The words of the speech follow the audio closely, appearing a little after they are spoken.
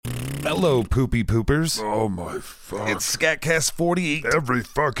Hello, poopy poopers. Oh my fuck. It's SKATCAST 48. Every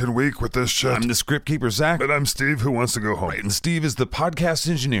fucking week with this shit. I'm the script keeper, Zach. And I'm Steve, who wants to go home. Right, and Steve is the podcast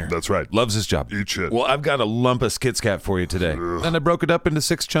engineer. That's right. Loves his job. Eat shit. Well, I've got a lump of SKITSCAT for you today. Ugh. And I broke it up into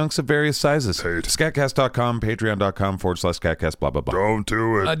 6 chunks of various sizes. Hate. SKATCAST.com, patreon.com/SKATCAST, blah, blah, blah. Don't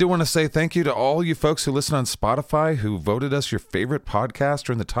do it. I do want to say thank you to all you folks who listen on Spotify who voted us your favorite podcast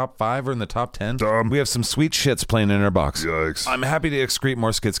or in the top 5 or in the top 10. Dumb. We have some sweet shits playing in our box. Yikes. I'm happy to excrete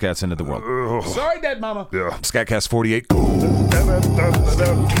more SKITSCATs into the world. Ugh. Sorry, Dead Mama. Yeah. SKATCAST 48.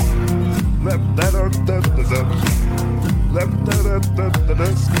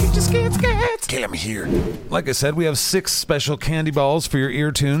 Cam here. Like I said, we have 6 special candy balls for your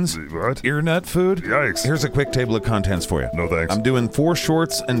ear tunes. What? Ear nut food? Yikes. Here's a quick table of contents for you. No thanks. I'm doing 4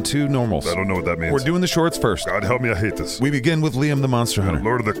 shorts and 2 normals. I don't know what that means. We're doing the shorts first. God help me, I hate this. We begin with Liam the Monster Hunter.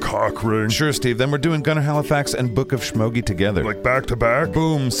 Lord of the Cock Ring. Sure, Steve. Then we're doing Gunnar Halifax and Book of Schmogi together. Like back to back?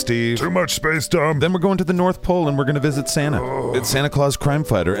 Boom, Steve. Too much space, dumb. Then we're going to the North Pole and we're going to visit Santa. Oh. It's Santa Claus Crime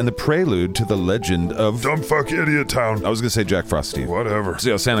Fighter and the prelude to the legend of... Dumb fuck idiot town. I was going to say Jack Frost, Steve. Whatever.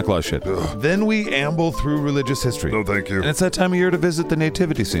 So, yeah, Santa Claus shit. Ugh. Then we amble through religious history. No thank you. And it's that time of year to visit the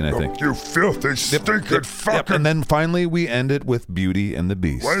nativity scene, I think. You filthy, stinking fucker. And then finally we end it with Beauty and the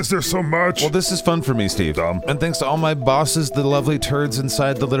Beast. Why is there so much? Well, this is fun for me, Steve. Dumb. And thanks to all my bosses, the lovely turds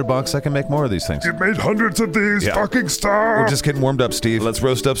inside the litter box, I can make more of these things. You've made hundreds of these. Yeah. Fucking stop. We're just getting warmed up, Steve. Let's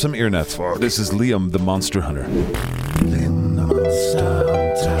roast up some ear nuts. Fuck. This is Liam the Monster Hunter. Liam the Monster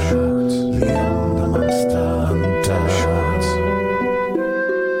Hunter. Liam the Monster Hunter.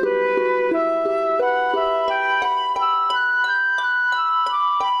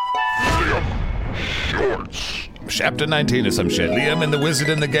 Chapter 19 or some shit. Liam and the wizard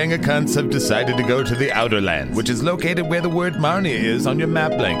and the gang of cunts have decided to go to the Outer Lands, which is located where the word Marnia is on your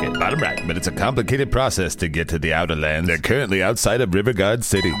map blanket. Bottom right, but it's a complicated process to get to the Outer Lands. They're currently outside of Riverguard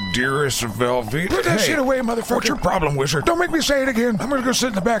City. Dearest Velvet. Put that shit away, motherfucker. What's your problem, wizard? Don't make me say it again. I'm gonna go sit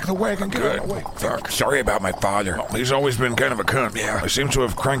in the back of the wagon. Get out of the way. Fuck. Sorry about my father. He's always been kind of a cunt. Yeah. I seem to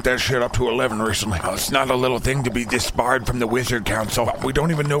have cranked that shit up to 11 recently. Oh, it's not a little thing to be disbarred from the Wizard Council. We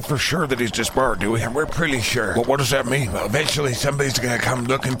don't even know for sure that he's disbarred, do we? And we're pretty sure. Well, what does that mean? Well, eventually somebody's gonna come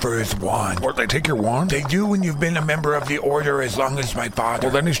looking for his wand. What, they take your wand? They do when you've been a member of the Order as long as my father.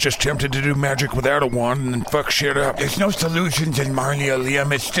 Well, then he's just tempted to do magic without a wand and then fuck shit up. There's no solutions in Marnia,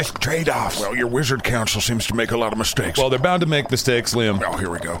 Liam. It's just trade-offs. Well, your Wizard Council seems to make a lot of mistakes. Well, they're bound to make mistakes, Liam. Oh, here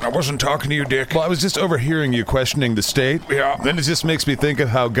we go. I wasn't talking to you, Dick. Well, I was just overhearing you questioning the state. Yeah. Then it just makes me think of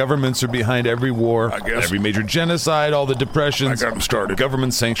how governments are behind every war, I guess. every major genocide, all the depressions. I got 'em started.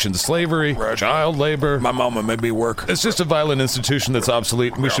 Government-sanctioned slavery, Right. child labor. My mama made me work. It's just a violent institution that's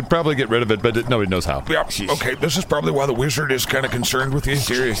obsolete, and we should probably get rid of it, but nobody knows how. Yeah, okay, this is probably why the wizard is kind of concerned with you.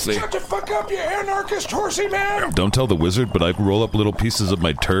 Seriously. Shut the fuck up, you anarchist horsey man! Don't tell the wizard, but I roll up little pieces of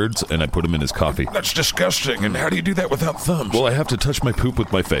my turds and I put them in his coffee. That's disgusting, and how do you do that without thumbs? Well, I have to touch my poop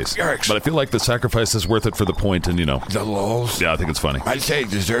with my face. Yikes. But I feel like the sacrifice is worth it for the point, and The lulz? yeah, I think it's funny. I'd say he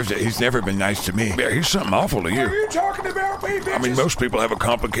deserves it. He's never been nice to me. Yeah, he's something awful to you. What are you talking about, me, bitches? I mean, most people have a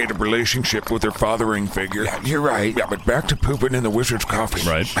complicated relationship with their fathering figure. Yeah, you're right. Yeah, but back to pooping in the wizard's coffee.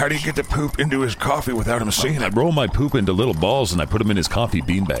 Right. How do you get the poop into his coffee without him seeing I it? roll my poop into little balls and I put them in his coffee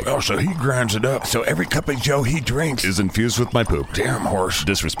beanbag. Oh, so he grinds it up. So every cup of joe he drinks Is infused with my poop. Damn horse.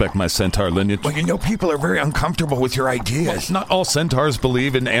 Disrespect my centaur lineage. Well, you know people are very uncomfortable with your ideas. Not all centaurs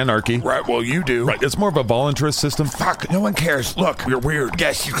believe in anarchy. Right, well, you do. Right, it's more of a voluntarist system. Fuck, no one cares. Look, you're weird.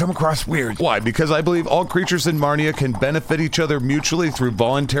 Yes, you come across weird. Why? Because I believe all creatures in Marnia can benefit each other mutually through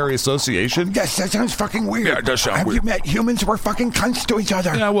voluntary association? Yes, that sounds fucking weird. Yeah, it does sound Have weird. you met humans? We're fucking cunts to each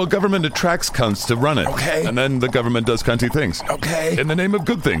other. Yeah, well, government attracts cunts to run it. Okay. And then the government does cunty things. Okay. In the name of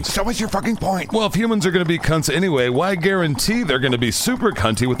good things. So what's your fucking point? Well, if humans are going to be cunts anyway, why guarantee they're going to be super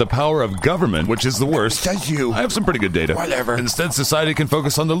cunty with the power of government, which is the worst? Says you. I have some pretty good data. Whatever. Instead, society can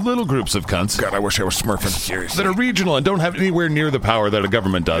focus on the little groups of cunts God, I wish I was smurfing. Seriously. that are regional and don't have anywhere near the power that a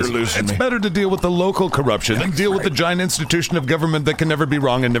government does. You're losing It's me. better to deal with the local corruption than deal with the giant institution of government that can never be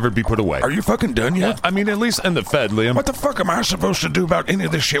wrong and never be put away. Are you fucking done yet? I mean, at least in the Fed, Liam. What the fuck am I supposed to do about any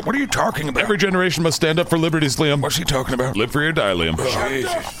of this shit? What are you talking about? Every generation must stand up for liberties, Liam. What's he talking about? Live free or die, Liam. Shut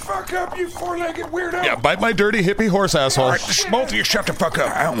the fuck up, you four-legged weirdo. Yeah, bite my dirty hippie horse, asshole. All right, just both of you shut the fuck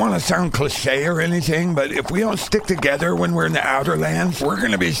up. I don't want to sound cliche or anything, but if we don't stick together when we're in the Outer Lands, we're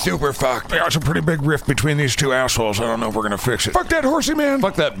gonna be super fucked. Yeah, it's a pretty big rift between these two assholes. I don't know if we're gonna fix it. Fuck that horsey man.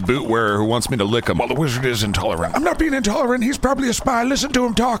 Fuck that boot wearer who wants me to lick him. Well, the wizard is intolerant. I'm not being intolerant. He's probably a spy. Listen to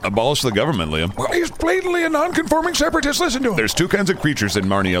him talk. Abolish the government, Liam. Well, he's blatantly only a non-conforming separatist listen to him. There's two kinds of creatures in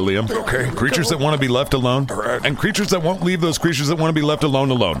Marnia, Liam. Okay. Creatures that want to be left alone, Alright. and creatures that won't leave those creatures that want to be left alone.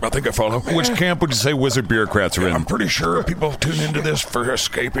 I think I follow. Which camp would you say wizard bureaucrats are in? I'm pretty sure people tune into this for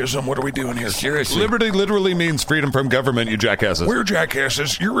escapism. What are we doing here? Seriously. Liberty literally means freedom from government, you jackasses. We're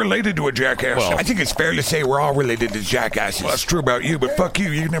jackasses. You're related to a jackass. Well, I think it's fair to say we're all related to jackasses. Well, that's true about you, but fuck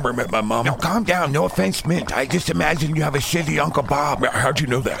you. You never met my mom. Now, calm down. No offense meant. I just imagine you have a shitty Uncle Bob. How'd you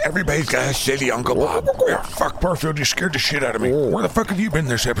know that? Everybody's got a shitty Uncle Bob. Yeah, fuck, Barfield, you scared the shit out of me. Where the fuck have you been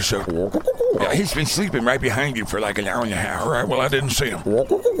this episode? Yeah, he's been sleeping right behind you for like an hour and a half. All right, well, I didn't see him.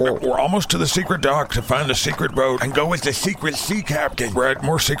 We're almost to the secret dock to find the secret boat. And go with the secret sea captain. Right,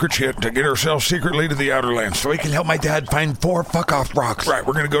 more secret shit to get ourselves secretly to the Outer Lands. So we can help my dad find 4 fuck-off rocks. Right,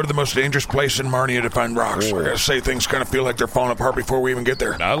 we're gonna go to the most dangerous place in Marnia to find rocks. I gotta say, things kind of feel like they're falling apart before we even get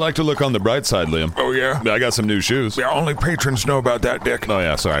there. I like to look on the bright side, Liam. Oh, yeah? I got some new shoes. Yeah, only patrons know about that, Dick. Oh,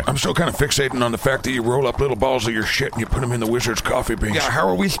 yeah, sorry. I'm still kind of fixating on the fact that you roll up little balls of your shit and you put them in the wizard's coffee beans. Yeah, how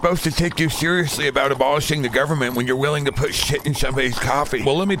are we supposed to take you seriously about abolishing the government when you're willing to put shit in somebody's coffee?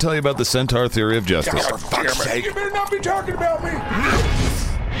 Well, let me tell you about the centaur theory of justice. For fuck's sake. You better not be talking about me.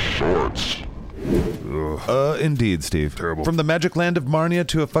 Shorts. Indeed, Steve. Terrible. From the magic land of Marnia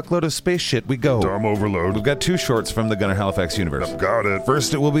to a fuckload of space shit we go. Dumb overload. We've got 2 shorts from the Gunnar Halifax universe. Got it.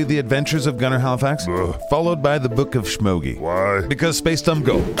 First, it will be The Adventures of Gunnar Halifax, Ugh. followed by The Book of Schmogi. Why? Because Space Dumb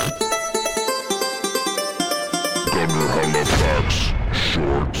Go. Gunnar Halifax.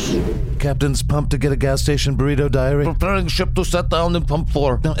 Shorts. Captain's pumped to get a gas station burrito diary. Preparing ship to set down in pump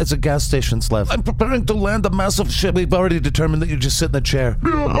 4. No, it's a gas station, Slev. I'm preparing to land a massive ship. We've already determined that you just sit in the chair.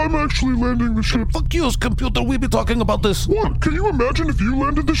 Yeah, I'm actually landing the ship. Fuck you, computer. We be talking about this. What? Can you imagine if you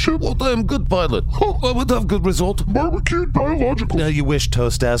landed the ship? What? I am good pilot. I would have good result. Barbecued biological. Yeah, you wish,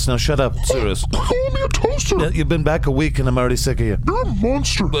 toast ass. Now shut up. Serious. Call me a toaster. Yeah, you've been back a week and I'm already sick of you. You're a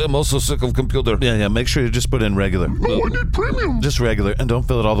monster. I'm also sick of computer. Yeah, make sure you just put in regular. No, I need premium. Just regular, and don't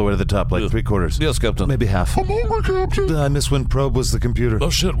fill it all the way to the top, like 3/4. Yes, Captain. Maybe half. I'm hungry, Captain. I miss when Probe was the computer. Oh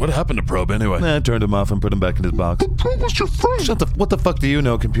shit, what happened to Probe anyway? I turned him off and put him back in his box. But Probe was your friend. What the fuck do you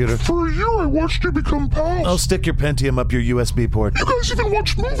know, computer? For a year, I watched you become pals. I'll stick your Pentium up your USB port. You guys even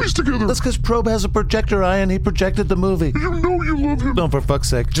watched movies together. That's because Probe has a projector eye and he projected the movie. You know you love him. No, for fuck's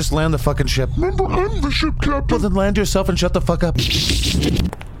sake, just land the fucking ship. Remember, I'm the ship captain. Well, then land yourself and shut the fuck up.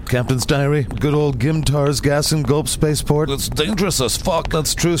 Captain's diary. Good old Gimtar's gas and gulp spaceport. It's dangerous as fuck.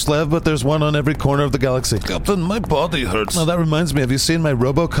 That's true, Slev, but there's one on every corner of the galaxy. Captain, my body hurts. Now that reminds me, have you seen my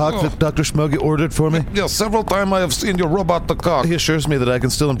RoboCock that Dr. Schmogi ordered for me? Yeah, several times I have seen your robot the cock. He assures me that I can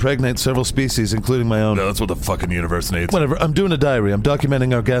still impregnate several species, including my own. No, that's what the fucking universe needs. Whatever, I'm doing a diary. I'm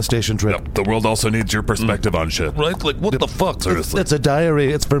documenting our gas station trip. Yep, the world also needs your perspective on shit. Right? Like, what the fuck? Seriously. It's a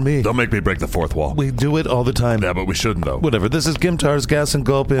diary. It's for me. Don't make me break the 4th wall. We do it all the time. Yeah, but we shouldn't, though. Whatever. This is Gimtar's gas and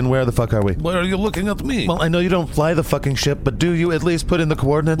gulp in. Where the fuck are we? Why are you looking at me? Well, I know you don't fly the fucking ship, but do you at least put in the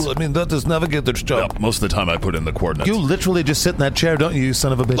coordinates? Well, I mean, that is navigator's job. Yeah, most of the time I put in the coordinates. You literally just sit in that chair, don't you, you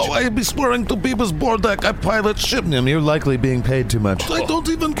son of a bitch? Oh, I be swearing to people's board deck. I pilot ship. You're likely being paid too much. I don't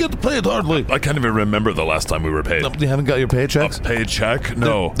even get paid hardly. I can't even remember the last time we were paid. You haven't got your paychecks? A paycheck?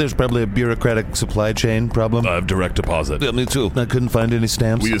 No. There's probably a bureaucratic supply chain problem. I have direct deposit. Yeah, me too. I couldn't find any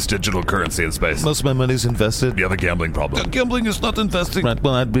stamps. We use digital currency in space. Most of my money's invested. You have a gambling problem. Gambling is not investing. Right,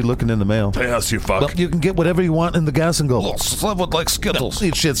 well, I'd be looking in the mail. Pay us, you fuck. Well, you can get whatever you want in the gas and Oh, gulp. Slav would like Skittles.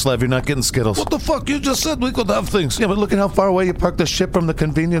 Eat shit, Slav, you're not getting Skittles. What the fuck? You just said we could have things. Yeah, but look at how far away you parked the ship from the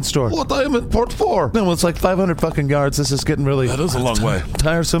convenience store. What? I am in port 4. No, it's like 500 fucking yards. This is getting really... That is a long way.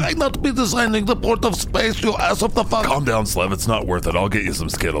 Tiresome. I not be designing the port of space, you ass of the fuck. Calm down, Slev. It's not worth it. I'll get you some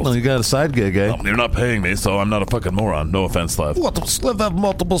Skittles. Well, you got a side gig, eh? You're not paying me, so I'm not a fucking moron. No offense, Slev. What? Slav have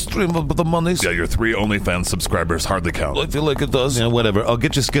multiple streams of the monies? Yeah, your 3 OnlyFans subscribers hardly count. I feel like it does. Yeah, whatever. I'll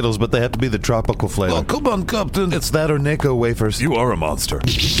get you Skittles, but they have to be the tropical flavor. Oh, come on, Captain. It's that or Naco wafers. You are a monster.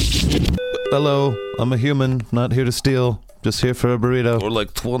 Hello, I'm a human, not here to steal. Just here for a burrito. Or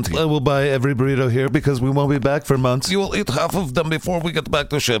like 20. I will buy every burrito here because we won't be back for months. You will eat half of them before we get back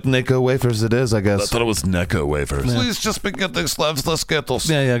to ship. Naco wafers it is, I I guess. thought it was Necco wafers. Please just be getting Slavs the Skittles.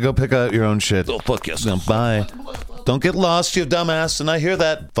 Yeah, go pick out your own shit. Oh, fuck yes. No, bye. Don't get lost, you dumbass, and I hear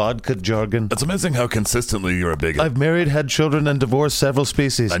that vodka jargon. It's amazing how consistently you're a bigot. I've married, had children, and divorced several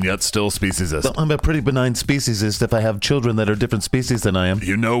species. And yet still speciesist. Well, I'm a pretty benign speciesist if I have children that are different species than I am.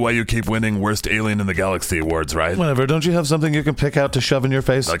 You know why you keep winning Worst Alien in the Galaxy awards, right? Whatever, don't you have something you can pick out to shove in your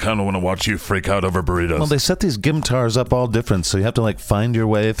face? I kind of want to watch you freak out over burritos. Well, they set these Gimtars up all different, so you have to, find your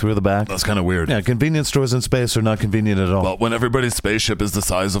way through the back. That's kind of weird. Yeah, convenience stores in space are not convenient at all. Well, when everybody's spaceship is the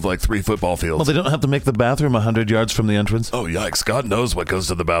size of 3 football fields. Well, they don't have to make the bathroom 100 yards guards from the entrance. Oh, yikes. God knows what goes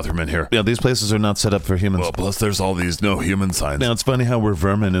to the bathroom in here. Yeah, these places are not set up for humans. Well, plus there's all these no human signs. Now, it's funny how we're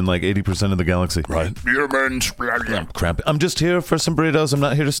vermin in like 80% of the galaxy. Right. Humans. Crap. I'm just here for some burritos. I'm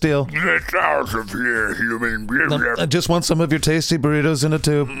not here to steal. Get out of here, human. I just want some of your tasty burritos in a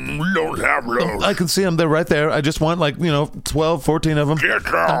tube. We don't have those. I can see them. They're right there. I just want 12, 14 of them. Get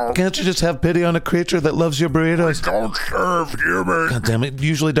out. Can't you just have pity on a creature that loves your burritos? Don't serve humans. God damn it.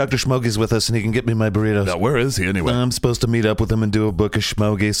 Usually Dr. Schmogie's with us and he can get me my burritos. Now, where is he anyway? I'm supposed to meet up with him and do a book of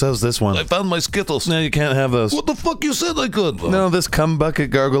Schmogie. So's this one. I found my Skittles. No, you can't have those. What the fuck you said I could? No, this cum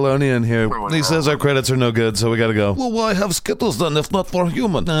bucket Gargolonian here. He says our credits are no good, so we gotta go. Well, why have Skittles then if not for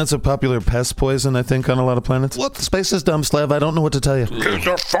human? It's a popular pest poison, I think, on a lot of planets. What? Space is dumb, Slav. I don't know what to tell you. Get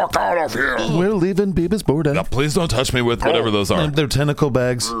the fuck out of here. We're leaving Beavis Bourda. Now, please don't touch me with whatever those are. They're tentacle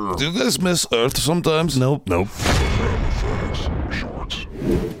bags. Do you guys miss Earth sometimes? Nope. Shorts.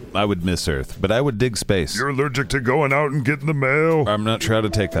 I would miss Earth, but I would dig space. You're allergic to going out and getting the mail. I'm not sure how to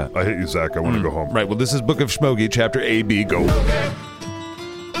take that. I hate you, Zach. I want to go home. Right, well, this is Book of Schmogie, Chapter A, B, go.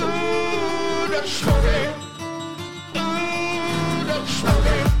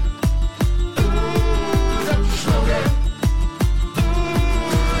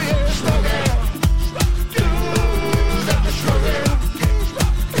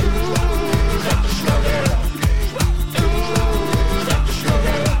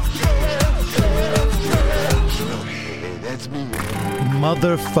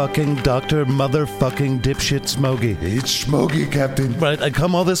 Motherfucking Dr. Motherfucking Dipshit Schmogie. It's Schmogie, Captain. Right, I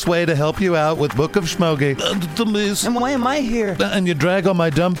come all this way to help you out with Book of Schmogie. And why am I here? And you drag all my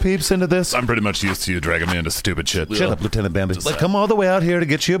dumb peeps into this? I'm pretty much used to you dragging me into stupid shit. Shut up, Lieutenant Bambi. I come all the way out here to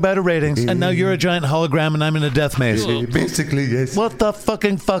get you better ratings, and now you're a giant hologram and I'm in a death maze. Basically, yes. What the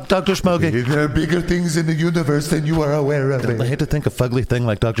fucking fuck, Dr. Schmogie? There are bigger things in the universe than you are aware of. I hate to think a fugly thing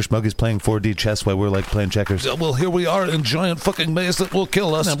like Dr. Schmogie's playing 4D chess while we're like playing checkers. Well, here we are in giant fucking maze that will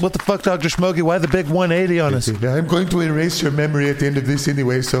kill us. Now, what the fuck, Dr. Schmogie? Why the big 180 on us? I'm going to erase your memory at the end of this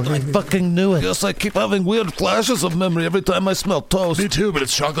anyway, so... I fucking knew it. Yes, I keep having weird flashes of memory every time I smell toast. Me too, but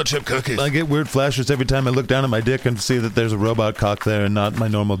it's chocolate chip cookies. I get weird flashes every time I look down at my dick and see that there's a robot cock there and not my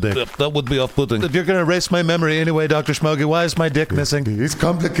normal dick. Yep, that would be off-putting. If you're gonna erase my memory anyway, Dr. Schmogie, why is my dick missing? It's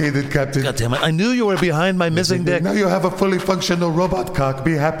complicated, Captain. God damn it, I knew you were behind my missing dick. Now you have a fully functional robot cock.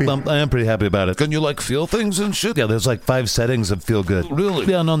 Be happy. I am pretty happy about it. Can you, like, feel things and shit? Yeah, there's like 5 settings of feel good. Really?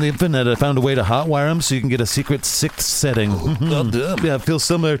 Yeah, and on the internet I found a way to hotwire them so you can get a secret 6th setting. God damn. Yeah, it feels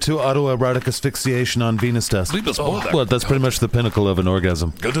similar to autoerotic asphyxiation on Venus dust. Venus dust. Well, that's pretty much the pinnacle of an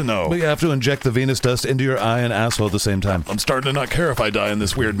orgasm. Good to know. But you have to inject the Venus dust into your eye and asshole at the same time. I'm starting to not care if I die in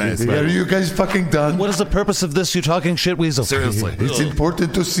this weird maze. Are you guys fucking done? What is the purpose of this, you talking shit weasel? Seriously. It's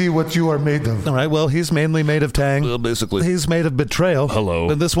important to see what you are made of. All right, well, he's mainly made of tang. Well, basically. He's made of betrayal.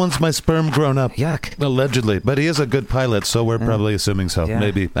 Hello. And this one's my sperm grown up. Yuck. Allegedly. But he is a good pilot, so we're probably assuming so. Yeah.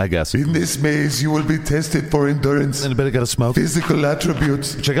 Maybe, I guess. In this maze, you will be tested for endurance, Anybody got a smoke? physical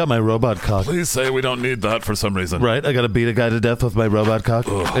attributes. Check out my robot cock. Please say we don't need that for some reason. Right, I gotta beat a guy to death with my robot cock.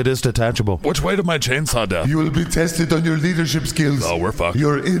 It is detachable. Which way to my chainsaw death? You will be tested on your leadership skills. Oh, we're fucked.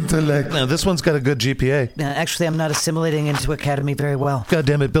 Your intellect. Now, this one's got a good GPA. Actually, I'm not assimilating into Academy very well. God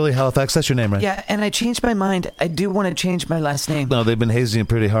damn it, Billy Halifax, that's your name, right? Yeah, and I changed my mind. I do want to change my last name. No, they've been hazing you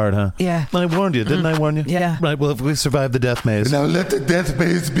pretty hard, huh? Yeah. I warned you, didn't I warn you? Yeah. Right, well, if we survive the death maze. Now let the death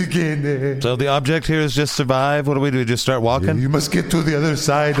maze begin. So the object here is just survive? What do? We just start walking? You must get to the other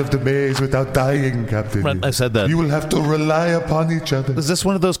side of the maze without dying, Captain. Right, I said that. You will have to rely upon each other. Is this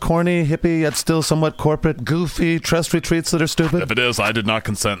one of those corny, hippie, yet still somewhat corporate, goofy trust retreats that are stupid? If it is, I did not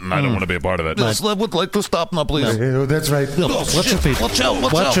consent and I don't want to be a part of it. Yes, I would like to stop now, please. Oh, that's right. Watch your feet. Watch out,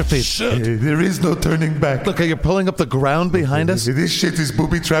 watch out. Your feet. Shit. There is no turning back. Look, you're pulling up the ground behind us? This shit is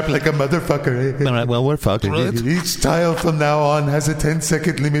booby-trapped like a motherfucker. All right, well, we're fucked. Right. Each tile from now on has a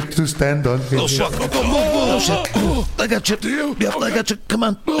 10-second limit to stand on. Oh, shit. Oh, shit. I got you. Do you? Yep, I got you. Come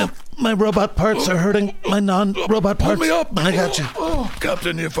on. Yep. My robot parts are hurting. My non-robot parts. Pull me up. I got you. Oh,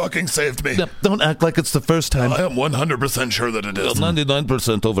 Captain, you fucking saved me. Yep, don't act like it's the first time. I am 100% sure that it is.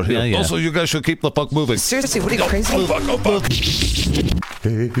 99% over here. Yeah. Also, you guys should keep the fuck moving. Seriously, what are you crazy? Oh, fuck, oh, fuck.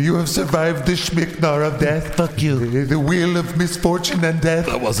 You have survived the schmicknar of death. Fuck you. The wheel of misfortune and death.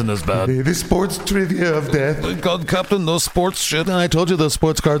 That wasn't as bad. The sports trivia of death. Thank God, Captain, no sports shit. I told you those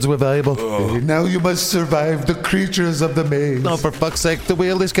sports cards were valuable. Now you must survive the creatures of the maze. No, for fuck's sake, do we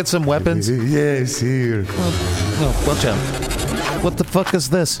at least get some weapons? Yes, here. No, watch out. What the fuck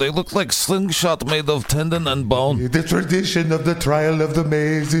is this? They look like slingshot made of tendon and bone. The tradition of the trial of the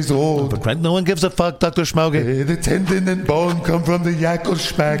maze is old. But no one gives a fuck, Dr. Schmoggy. The tendon and bone come from the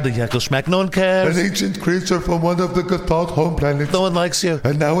Yackelschmack. The Yackelschmack, no one cares. An ancient creature from one of the Gathalt home planets. No one likes you.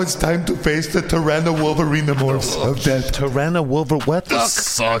 And now it's time to face the Tyranno-Wolverinemorphs of death. Tyranno-Wolver, what? This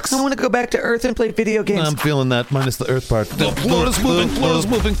sucks. I want to go back to Earth and play video games. I'm feeling that, minus the Earth part. The floor is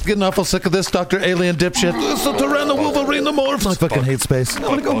moving. Getting awful sick of this, Dr. Alien dipshit. It's the Tyranno-Wolverinemorphs. I fucking hate space. I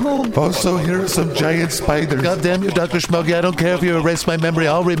want to go home. Also, here are some giant spiders. God damn you, Dr. Schmoggy. I don't care if you erase my memory.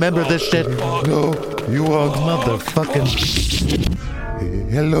 I'll remember this shit. No, you won't. Motherfucking...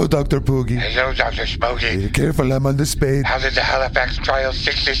 Hello, Dr. Poogie. Hello, Dr. Smokey. Careful, I'm on the spade. How did the Halifax Trial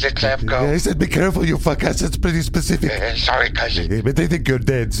 66F go? I said be careful, you fuckass. That's pretty specific. Sorry, cousin. But they think you're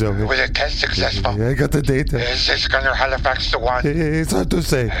dead, so... Was the test successful? I got the data. Is this Gunner Halifax the one? It's hard to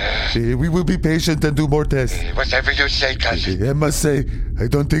say. We will be patient and do more tests. Whatever you say, cousin. I must say, I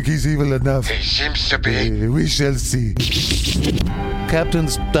don't think he's evil enough. He seems to be. We shall see.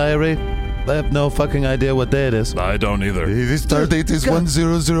 Captain's diary. I have no fucking idea what day it is. I don't either. The start date is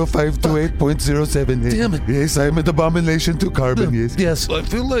 100528.07. Damn it. Yes, I'm an abomination to carbon, yes. Yes. I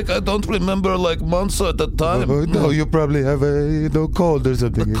feel like I don't remember like months at a time. Oh, no, you probably have a cold or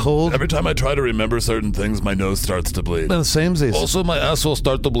something. A cold? Every time I try to remember certain things, my nose starts to bleed. Samesies. Also, my ass will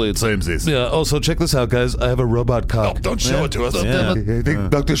start to bleed. Samesies. Yeah, also check this out, guys. I have a robot cock. Oh, don't show it to us. Yeah. I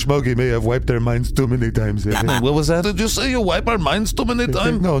think Dr. Schmoggy may have wiped their minds too many times. What was that? Did you say you wipe our minds too many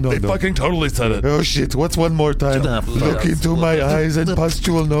times? No. They fucking totally said it. Oh shit, what's one more time? Look into my eyes and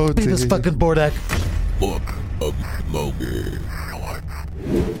pustule note. Beavis fucking Bordak.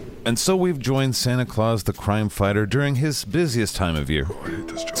 And so we've joined Santa Claus the crime fighter during his busiest time of year.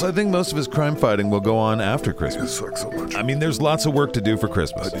 So I think most of his crime fighting will go on after Christmas. Sucks so much. I mean, there's lots of work to do for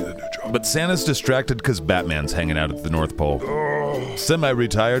Christmas. I need a new job. But Santa's distracted because Batman's hanging out at the North Pole.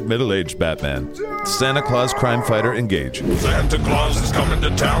 Semi-retired, middle-aged Batman. Santa Claus crime fighter, engage. Santa Claus is coming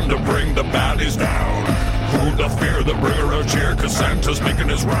to town to bring the baddies down. Who'd the fear the bringer of cheer, cause Santa's making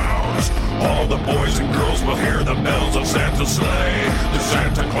his rounds. All the boys and girls will hear the bells of Santa's sleigh. The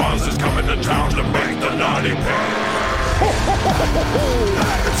Santa Claus is coming to town to make the naughty pay.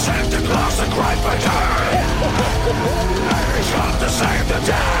 It's Santa Claus the crime fighter. He's come to save the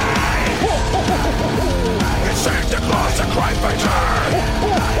day. It's Santa Claus the crime fighter.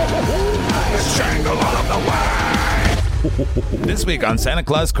 It's Jangle all of the way. This week on Santa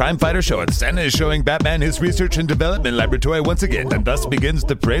Claus Crime Fighter Show, Santa is showing Batman his research and development laboratory once again, and thus begins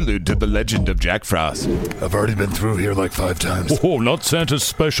the prelude to the legend of Jack Frost. I've already been through here like 5 times. Oh, not Santa's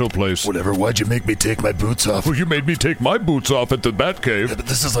special place. Whatever, why'd you make me take my boots off? Well, you made me take my boots off at the Batcave. Yeah, but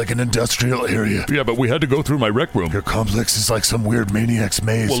this is like an industrial area. Yeah, but we had to go through my rec room. Your complex is like some weird maniac's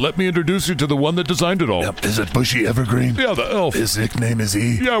maze. Well, let me introduce you to the one that designed it all. Yep. Is it Bushy Evergreen? Yeah, the elf. His nickname is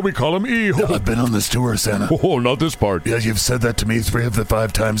E? Yeah, we call him E. I've been on this tour, Santa. Oh, not this part. Yeah, you've said that to me 3 of the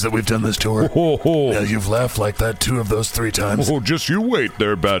 5 times that we've done this tour. Oh. Yeah, you've laughed like that 2 of those 3 times. Oh, just you wait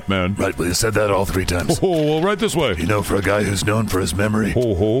there, Batman. Right, well, you said that all 3 times. Oh, well, right this way. You know, for a guy who's known for his memory,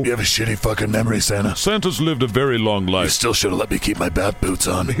 Oh. you have a shitty fucking memory, Santa. Santa's lived a very long You life. still should have let me keep my bat boots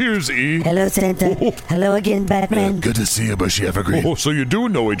on. Here's E. Hello, Santa. Hello again, Batman. Good to see you, Bushy Evergreen. Oh, so you do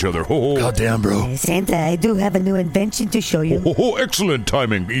know each other. Oh. Goddamn, bro. Santa, I do have a new invention to show you. Oh, excellent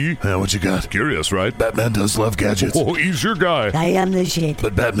timing, E. Yeah, what you got? Curious, right? Batman does love gadgets. Oh, E's your guy. I am the shit.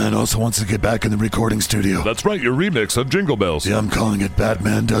 But Batman also wants to get back in the recording studio. That's right, your remix of Jingle Bells. Yeah, I'm calling it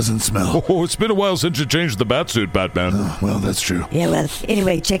Batman Doesn't Smell. Oh, it's been a while since you changed the batsuit, Batman. Well, that's true. Yeah, well,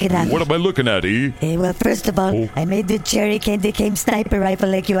 anyway, check it out. What am I looking at, E? Well, first of all, I made the cherry candy cane sniper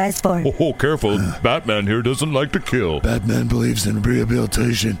rifle like you asked for. Oh, careful. Batman here doesn't like to kill. Batman believes in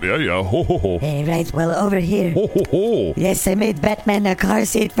rehabilitation. Yeah. Ho. Right, well, over here. Ho. Yes, I made Batman a car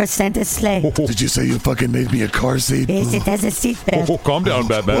seat for Santa's sleigh. Did you say you fucking made me a car seat? Yes, it has a seatbelt. Oh, calm down,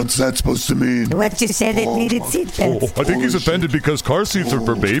 Batman. What's that supposed to mean? What you said it needed seatbelts. I think he's offended because car seats are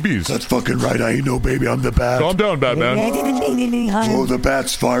for babies. That's fucking right. I ain't no baby. I'm the bat. Calm down, I Batman. didn't mean any harm. Oh, the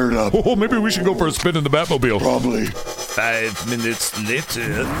bat's fired up. Oh, maybe we should go for a spin in the Batmobile. Probably. 5 minutes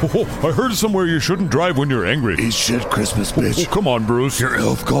later. Oh, I heard somewhere you shouldn't drive when you're angry. Eat shit, Christmas bitch. Oh, come on, Bruce. Your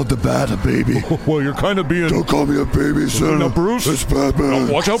elf called the bat a baby. Well, you're kind of being... Don't call me a baby, Santa. Now, Bruce. It's Batman.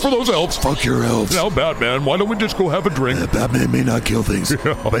 Now, watch out for those elves. Fuck your elves. Now, Batman, why don't we just go have a drink. Batman may not kill things,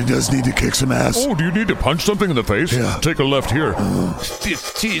 but he does need to kick some ass. Oh, do you need to punch something in the face? Yeah. Take a left here.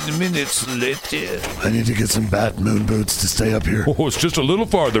 15 minutes later. I need to get some bat moon boots to stay up here. Oh, it's just a little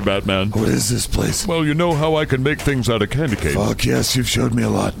farther, Batman. What is this place? Well, you know how I can make things out of candy cane. Fuck yes, you've showed me a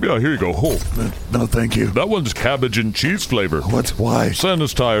lot. Yeah, here you go. Oh. No, thank you. That one's cabbage and cheese flavor. What? Why?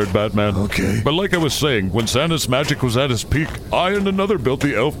 Santa's tired, Batman. Okay. But like I was saying, when Santa's magic was at his peak, I and another built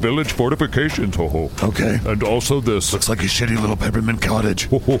the Elf Village fortifications, ho-ho. Okay. And also this. Looks like a shitty little peppermint cottage.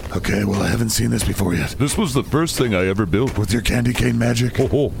 Ho-ho. Okay, well, I haven't seen this before yet. This was the first thing I ever built. With your candy cane magic?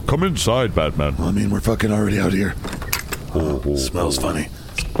 Ho-ho. Come inside, Batman. Well, I mean, we're fucking already out here. Ho-ho. Smells funny.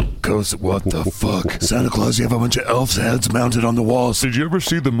 What the fuck? Santa Claus, you have a bunch of elves' heads mounted on the walls. Did you ever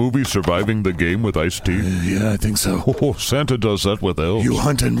see the movie Surviving the Game with Ice-T? Yeah, I think so. Oh, Santa does that with elves. You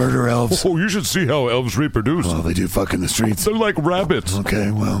hunt and murder elves? Oh, you should see how elves reproduce. Well, they do fuck in the streets. They're like rabbits.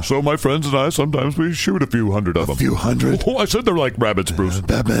 Okay, well. So my friends and I, sometimes we shoot a few hundred of them. A few hundred? Oh, I said they're like rabbits, Bruce.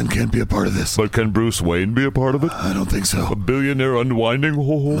 Batman can't be a part of this. But can Bruce Wayne be a part of it? I don't think so. A billionaire unwinding,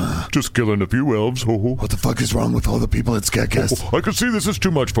 ho-ho. Just killing a few elves, ho-ho. What the fuck is wrong with all the people at SKATCAST? Oh, I can see this is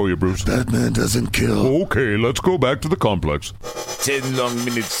too much for you, Bruce. Batman doesn't kill. Okay, let's go back to the complex. 10 long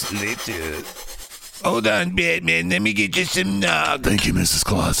minutes later. Hold on, Batman. Let me get you some nog. Thank you, Mrs.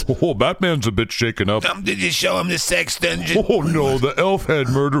 Claus. Oh, Batman's a bit shaken up. Did you show him the sex dungeon? Oh, no, the elf head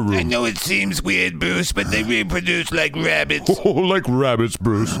murder room. I know it seems weird, Bruce, but they reproduce like rabbits. Oh, like rabbits,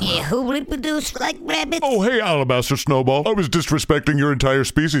 Bruce. Yeah, who reproduce like rabbits? Oh, hey, Alabaster Snowball. I was disrespecting your entire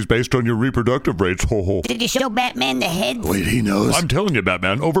species based on your reproductive rates, ho-ho. Did you show Batman the heads? Wait, he knows? I'm telling you,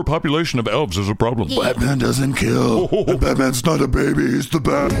 Batman, overpopulation of elves is a problem. Yeah. Batman doesn't kill. Oh. Batman's not a baby, he's the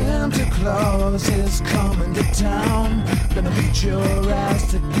bat. Santa Claus is coming to town. Gonna beat your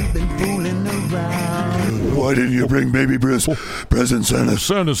ass if you've been fooling around. Why didn't you bring baby Bruce presents, Santa?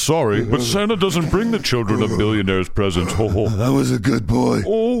 Santa's sorry, but Santa doesn't bring the children of billionaires presents, ho-ho. I was a good boy.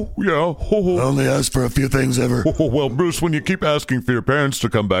 Oh, yeah, ho-ho. I only asked for a few things ever. Oh, well, Bruce, when you keep asking for your parents to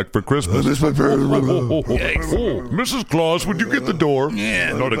come back for Christmas. I miss my parents. Oh, Mrs. Claus, would you get the door?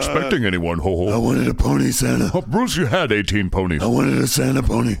 Yeah. Not expecting anyone, I ho-ho. wanted a pony, Santa. Oh, Bruce, you had 18 ponies. I wanted a Santa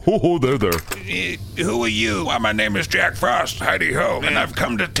pony. Ho-ho, there. Who are you? Why, my name is Jack Frost, Heidi-ho, and I've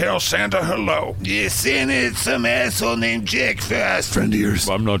come to tell Santa hello. Yeah, Santa is some asshole named Jack Frost. Friend of yours.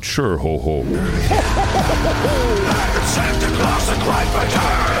 I'm not sure, ho-ho. Santa Claus and cry for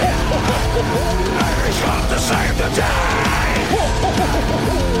time. He's come to save the day.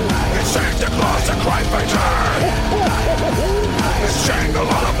 It's Santa Claus and cry for time. It's Jangle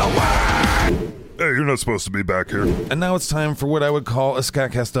all of the way. Hey, you're not supposed to be back here. And now it's time for what I would call a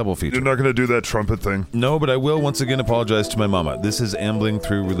SKATCAST double feature. You're not going to do that trumpet thing? No, but I will once again apologize to my mama. This is ambling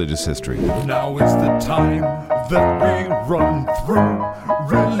through religious history. Now is the time that we run through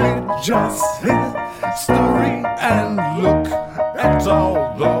religious history and look at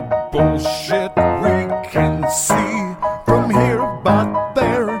all the bullshit we can see from here, but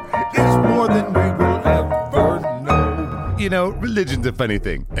there is more than we will ever know. You know, religion's a funny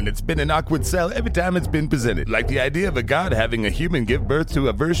thing, and it's been an awkward sell every time it's been presented. Like the idea of a god having a human give birth to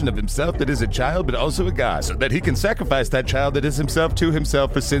a version of himself that is a child but also a god, so that he can sacrifice that child that is himself to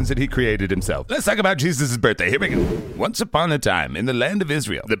himself for sins that he created himself. Let's talk about Jesus' birthday. Here we go. Once upon a time, in the land of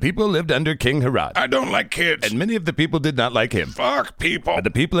Israel, the people lived under King Herod. I don't like kids. And many of the people did not like him. Fuck people. But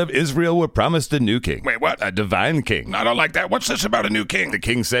the people of Israel were promised a new king. Wait, what? A divine king. I don't like that. What's this about a new king? The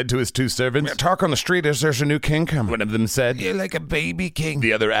king said to his two servants, Talk on the street as there's a new king coming. one of them said, "You're like a baby king."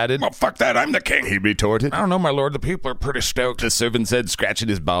 The other added, Well, fuck that. I'm the king. he retorted. I don't know, my lord. The people are pretty stoked. The servant said, scratching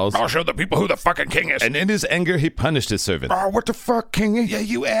his balls. I'll show the people who the fucking king is. And in his anger, he punished his servant. Oh, what the fuck, kingy? Yeah,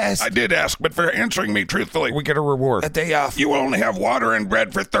 you asked. I did ask, but for answering me truthfully, we get a reward. A day off. You will only have water and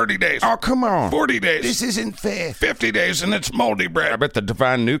bread for 30 days. Oh, come on. 40 days. This isn't fair. 50 days and it's moldy bread. I bet the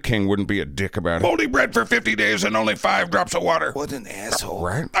divine new king wouldn't be a dick about it. Moldy bread for 50 days and only 5 drops of water. What an asshole.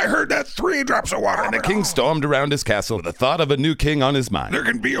 Right? I heard that 3 drops of water. And the king stormed around his castle with the thought of a new king on his mind. There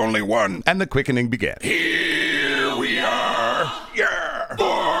can be only one. And the quickening began. Here we are. Yeah.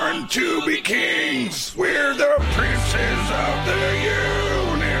 Born to be kings. We're the princes of the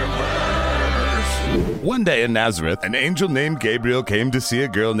universe. One day in Nazareth, an angel named Gabriel came to see a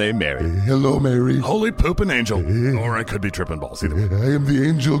girl named Mary. Hello, Mary. Holy poopin' angel. Or I could be tripping balls. Either way. I am the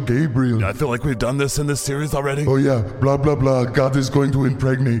angel Gabriel. I feel like we've done this in this series already. Oh yeah, blah blah blah. God is going to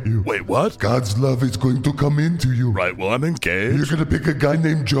impregnate you. Wait, what? God's love is going to come into you. Right, well, I'm You're engaged. gonna pick a guy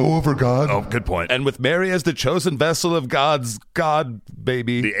named Joe over God. Oh, good point. And with Mary as the chosen vessel of God's God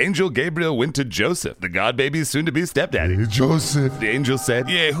baby, the angel Gabriel went to Joseph, the God baby's soon-to-be stepdaddy. Joseph. The angel said,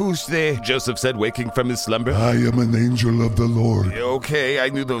 "Yeah, who's there?" Joseph said, waking from his slumber. I am an angel of the Lord. Okay, I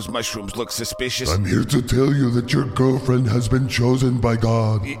knew those mushrooms looked suspicious. I'm here to tell you that your girlfriend has been chosen by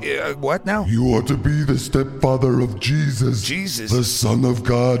God. What now? You are to be the stepfather of Jesus. Jesus? The Son of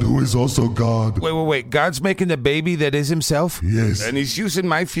God, who is also God. Wait. God's making a baby that is himself? Yes. And he's using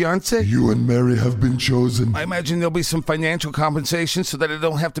my fiance? You and Mary have been chosen. I imagine there'll be some financial compensation so that I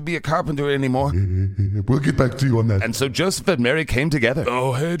don't have to be a carpenter anymore. We'll get back to you on that. And so Joseph and Mary came together.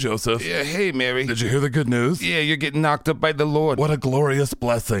 Oh, hey, Joseph. Yeah, hey, Mary. Did you hear the good news? Yeah, you're getting knocked up by the Lord. What a glorious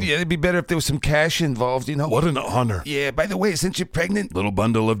blessing. Yeah, it'd be better if there was some cash involved, you know? What an honor. Yeah, by the way, since you're pregnant, Little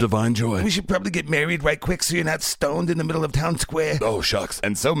bundle of divine joy. we should probably get married right quick so you're not stoned in the middle of town square. Oh, shucks.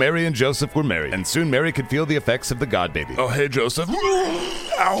 And so Mary and Joseph were married, and soon Mary could feel the effects of the God baby. Oh, hey, Joseph.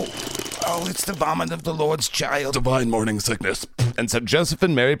 Ow. Oh, it's the vomit of the Lord's child. Divine morning sickness. And so Joseph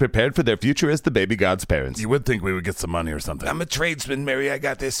and Mary prepared for their future as the baby God's parents. You would think we would get some money or something. I'm a tradesman, Mary. I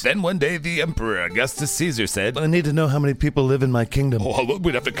got this. Then one day the Emperor Augustus Caesar said, I need to know how many people live in my kingdom. Oh,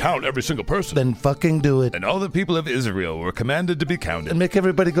 we'd have to count every single person. Then fucking do it. and all the people of Israel were commanded to be counted. And make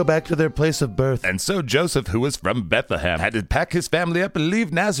everybody go back to their place of birth. And so Joseph, who was from Bethlehem, had to pack his family up and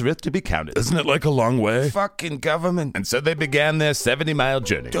leave Nazareth to be counted. Isn't it like a long way? Fucking government. And so they began their 70-mile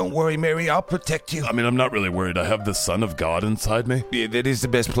journey. Don't worry, Mary. I'll protect you. I mean, I'm not really worried. I have the Son of God inside me. Yeah, that is the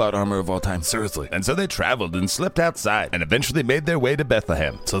best plot armor of all time. Seriously. And so they traveled and slipped outside and eventually made their way to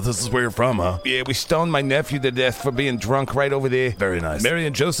Bethlehem. So this is where you're from, huh? Yeah, we stoned my nephew to death for being drunk right over there. Very nice. Mary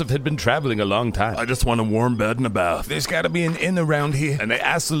and Joseph had been traveling a long time. I just want a warm bed and a bath. There's got to be an inn around here. And they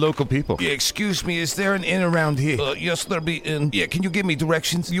asked the local people. Yeah, excuse me, is there an inn around here? Yes, there be inn. Yeah, can you give me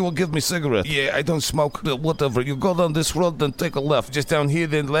directions? You will give me cigarette. Yeah, I don't smoke. Whatever. You go down this road, then take a left. Just down here,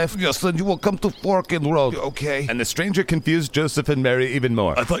 then left. Yes, then you will come to Fork-in Road. Okay. And the stranger confused Joseph and Mary even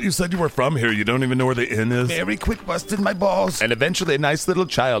more. I thought you said you were from here. You don't even know where the inn is? Mary, quit busting my balls. And eventually a nice little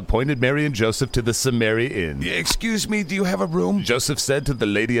child pointed Mary and Joseph to the Samari Inn. Yeah, excuse me, do you have a room? Joseph said to the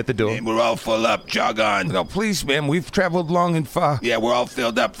lady at the door. We're all full up. Jog on. No, please, ma'am. We've traveled long and far. Yeah, we're all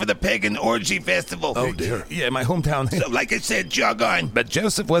filled up for the pagan orgy festival. Oh, dear. Yeah, my hometown. So, like I said, jog on. But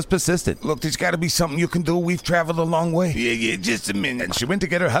Joseph was persistent. Look, there's got to be something you can do. We've traveled a long way. Yeah, just a minute. And she went to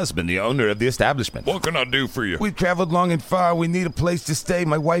get her husband, the owner of the establishment. What can I do for you? We've traveled long and far. We need a place to stay.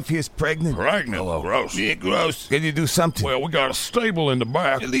 My wife here's pregnant. Pregnant? Oh, gross. Yeah, gross. Can you do something? Well, we got a stable in the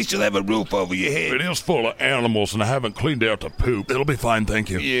back. At least you'll have a roof over your head. It is full of animals, and I haven't cleaned out the poop. It'll be fine, thank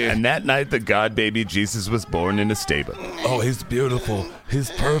you. Yeah. And that night, the God baby Jesus was born in a stable. Oh, he's beautiful. He's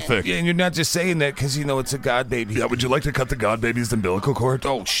perfect. Yeah, and you're not just saying that because you know it's a God baby. Yeah, would you like to cut the God baby's umbilical cord?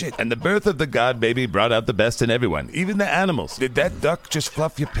 Oh, shit. And the birth of the God baby brought out the best in everyone, even the animals. Did that duck just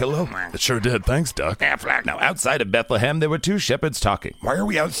fluff your pillow? It sure did. Thanks, Duck. Now, outside of Bethlehem, there were two shepherds talking. Why are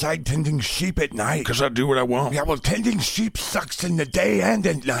we outside tending sheep at night? Because I do what I want. Yeah, well, tending sheep sucks in the day and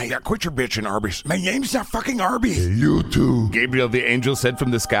at night. Yeah, quit your bitching, Arby's. My name's not fucking Arby's. You too. Gabriel the angel said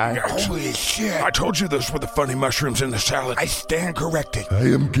from the sky. Holy shit. I told you this were the funny mushrooms in the salad. I stand corrected. I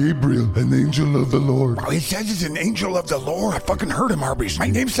am Gabriel, an angel of the Lord. Oh, he says he's an angel of the Lord. I fucking heard him, Arby's. My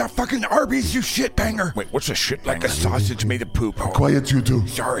name's not fucking Arby's, you shit banger. Wait, what's a shit Like a sausage made of poop. Oh, Quiet, you two.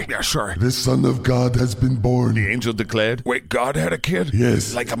 sorry. Yeah, sorry. The Son of God has been born. The angel declared. Wait, God had a kid?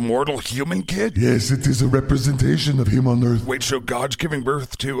 Yes. Like a mortal human kid? Yes, it is a representation of him on earth. Wait, so God's giving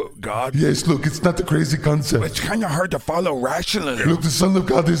birth to God? Yes, look, it's not a crazy concept. It's kind of hard to follow rationally. Look, the Son of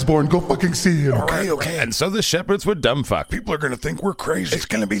God is born. Go fucking see him. Okay. And so the shepherds were dumbfucked. People are going to think we're crazy. It's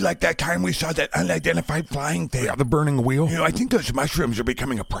going to be like that time we saw that unidentified flying thing. Yeah, the burning wheel. You know, I think those mushrooms are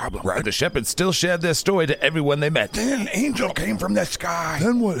becoming a problem, right? But the shepherds still shared their story to everyone they met. Then an angel came from the sky.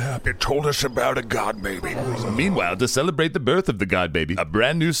 Then what happened? It told us about a God baby. Meanwhile, to celebrate the birth of the God baby, a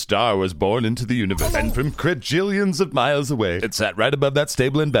brand new star was born into the universe. And from quadrillions of miles away, it sat right above that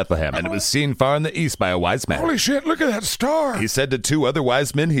stable in Bethlehem, and it was seen far in the east by a wise man. Holy shit, look at that star. He said to two other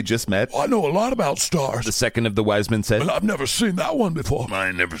wise men he just met. I know a lot about stars. The second of the wise men said. But I've never seen that one before. I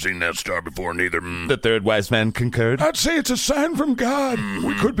ain't never seen that star before neither. The third wise man concurred. I'd say it's a sign from God.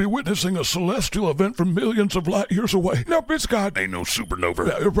 We could be witnessing a celestial event from millions of light years away. Nope, it's God. Ain't no supernova.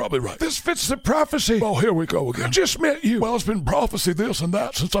 Yeah, you're probably right. This fits the prophecy. Oh, here we go again. I just met you. Well, it's been prophecy this and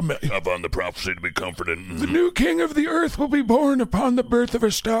that since I met you. I found the prophecy to be comforting. The new king of the earth will be born upon the birth of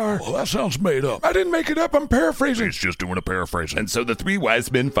a star. Well, that sounds made up. I didn't make it up, I'm paraphrasing. He's just doing a paraphrasing. And so the three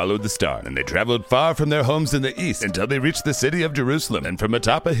wise men followed the star, and they traveled far from their homes in the east until they reached the city of Jerusalem. Jerusalem, and from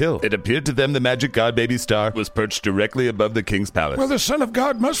atop a hill, it appeared to them the magic god baby star was perched directly above the king's palace. Well, the Son of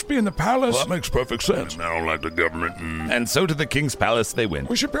God must be in the palace. Well, that makes perfect sense. I don't like the government. And so to the king's palace they went.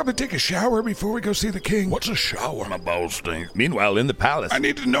 We should probably take a shower before we go see the king. What's a shower? My balls stink. Meanwhile, in the palace, I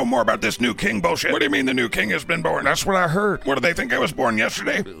need to know more about this new king bullshit. What do you mean the new king has been born? That's what I heard. What, do they think I was born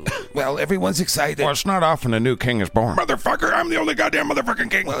yesterday? Well, everyone's excited. Well, it's not often a new king is born. Motherfucker, I'm the only goddamn motherfucking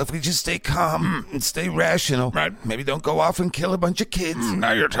king. Well, if we just stay calm and stay rational, right? Maybe don't go off and kill a bunch of kids.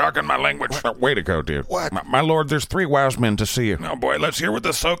 Now you're talking my language. Way to go, dude. What? My lord, there's 3 wise men to see you. Oh boy, let's hear what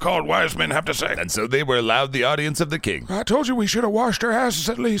the so-called wise men have to say. And so they were allowed the audience of the king. I told you we should have washed our asses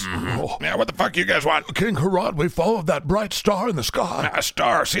at least. Oh. Yeah, what the fuck you guys want? King Herod, we followed that bright star in the sky. A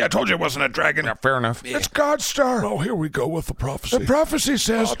star. See, I told you it wasn't a dragon. Yeah, fair enough. Yeah. It's God's star. Oh, here we go with the prophecy. The prophecy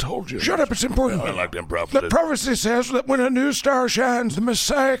says... I told you. Shut up, it's important. Yeah, I like them prophecies. The prophecy says that when a new star shines, the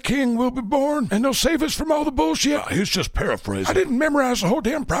Messiah King will be born, and they'll save us from all the bullshit. He's just paraphrasing. I didn't memorize the whole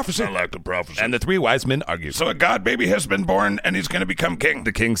damn prophecy. I like the prophecy. And the 3 wise men argued. So a god baby has been born, and he's going to become king.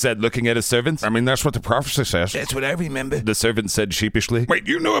 The king said, looking at his servants. I mean, that's what the prophecy says. That's what I remember. The servant said sheepishly. Wait,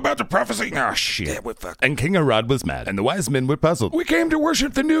 you knew about the prophecy? Oh, shit. Yeah, we're fucked. And King Herod was mad, and the wise men were puzzled. We came to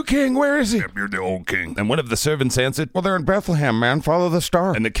worship the new king. Where is he? Yep, you're the old king. And one of the servants answered, well, they're in Bethlehem, man. Follow the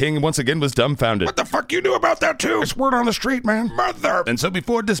star. And the king once again was dumbfounded. What the fuck you knew about that, too? It's word on the street, man. Mother. And so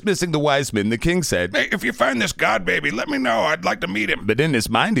before dismissing the wise men, the king said, hey, if you find this god baby, let me know. I'd like to meet him. But in his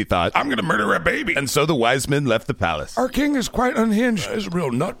mind, he thought, I'm going to murder a baby. And so the wise men left the palace. Our king is quite unhinged. He's a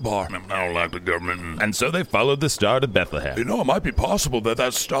real nut bar. I don't like the government. And so they followed the star to Bethlehem. You know, it might be possible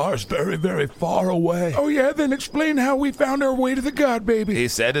that star is very, very far away. Oh, yeah? Then explain how we found our way to the god baby. He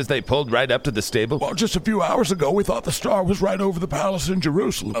said as they pulled right up to the stable. Well, just a few hours ago, we thought the star was right over the palace in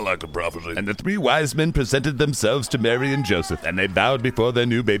Jerusalem. I like the prophecy. And the 3 wise men presented themselves to Mary and Joseph, and they bowed before their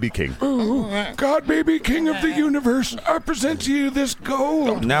new baby king. Ooh, God baby king of the universe, I present to you this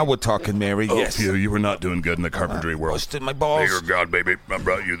gold. Now we're talking, Mary. Oh, yes. you were not doing good in the carpentry world. Busted my balls. Here, God baby, I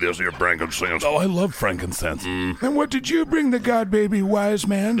brought you this here frankincense. Oh, I love frankincense. And what did you bring the god baby, wise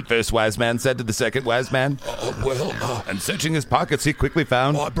man? The first wise man said to the second wise man. And searching his pockets, he quickly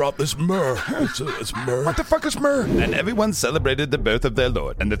found. Oh, I brought this myrrh. It's myrrh. What the fuck is myrrh? And everyone celebrated the birth of their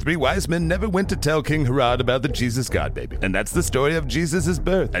Lord. And the 3 wise men never went to tell King Herod about the Jesus God baby. And that's the story of Jesus'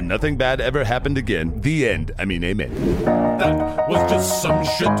 birth. And nothing bad ever happened again. The end. I mean, amen. That was just some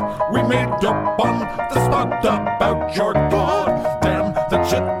shit we made up on the spot about your God. Damn, that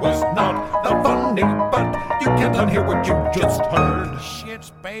shit was not that funny, but you can't unhear what you just heard.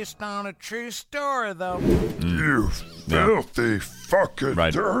 Shit's based on a true story, though. You filthy fucking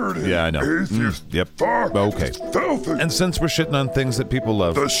dirty. Yeah, I know. Yep. Fuck. Okay. Filthy. And since we're shitting on things that people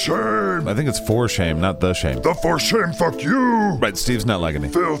love, The shame. I think it's for shame, not the shame. The for shame. Fuck you. Right, Steve's not liking me.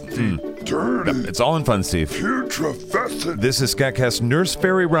 Filthy. Dirty. It's all in fun, Steve. Putrescent. This is SKATCAST Nurse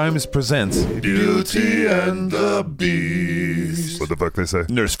Fairy Rhymes presents Beauty and the Beast. What the fuck they say?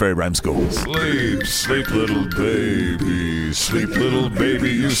 Nurse Fairy Rhymes Go. Sleep, sleep, little baby. Sleep, little baby,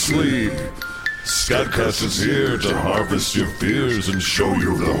 you sleep. SKATCAST is here to harvest your fears and show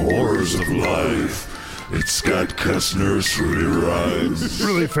you the horrors of life. It's SKATCAST Nursery Rhymes.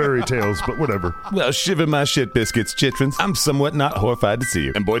 Really fairy tales, but whatever. Well, shiver my shit biscuits, chitrins. I'm somewhat not horrified to see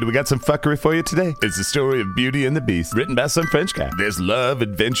you. And boy, do we got some fuckery for you today. It's the story of Beauty and the Beast, written by some French guy. There's love,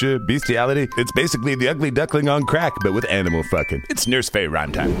 adventure, bestiality. It's basically the ugly duckling on crack, but with animal fucking. It's Nurse Fairy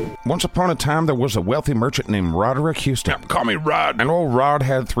Rhyme time. Once upon a time, there was a wealthy merchant named Roderick Houston. Call me Rod. And old Rod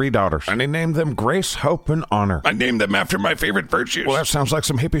had 3 daughters, and he named them Grace, Hope, and Honor. I named them after my favorite virtues. Well, that sounds like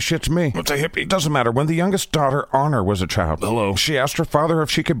some hippie shit to me. What's a hippie? Doesn't matter. When the youngest daughter, Honor, was a child, she asked her father if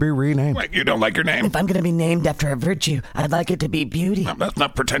she could be renamed. Wait, you don't like your name? If I'm going to be named after a virtue, I'd like it to be Beauty. No, that's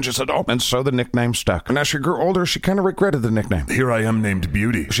not pretentious at all. And so the nickname stuck. And as she grew older, she kind of regretted the nickname. Here I am named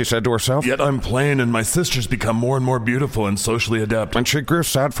Beauty, she said to herself. Yet I'm plain and my sisters become more and more beautiful and socially adept. And she grew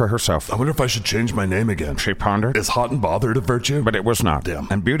sad for herself. I wonder if I should change my name again. She pondered. Is hot and bothered a virtue? But it was not. Damn.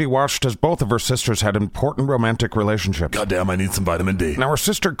 And Beauty watched as both of her sisters had important romantic relationships. Goddamn, I need some vitamin D. Now her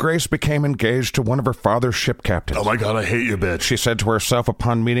sister Grace became engaged to one of her father's ship captains. Oh my God, I hate you, bitch. She said to herself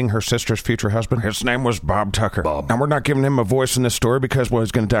upon meeting her sister's future husband. His name was Bob Tucker. Bob. Now we're not giving him a voice in this story because, well,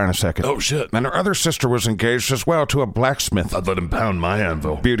 he's going to die in a second. Oh shit. And her other sister was engaged as well to a blacksmith. I'd let him pound my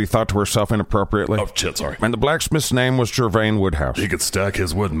anvil. Beauty thought to herself inappropriately. Oh shit, sorry. And the blacksmith's name was Gervain Woodhouse. He could stack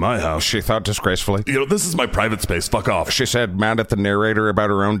his wood in my house. She thought disgracefully. You know, this is my private space. Fuck off. She said, mad at the narrator about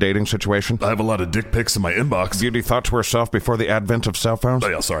her own dating situation. I have a lot of dick pics in my inbox. Beauty thought to herself before the advent of cell phones. Oh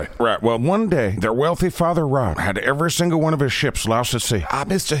yeah, sorry. Right, well, one day, their wealthy wealthy Father Rod had every single one of his ships lost at sea.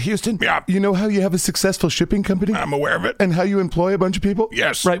 Mr. Houston? Yeah. You know how you have a successful shipping company? I'm aware of it. And how you employ a bunch of people?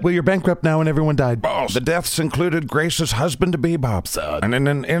 Yes. Right, well, you're bankrupt now and everyone died. Balls. The deaths included Grace's husband-to-be, Bob. Sad. And in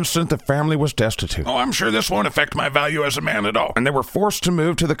an instant, the family was destitute. Oh, I'm sure this won't affect my value as a man at all. And they were forced to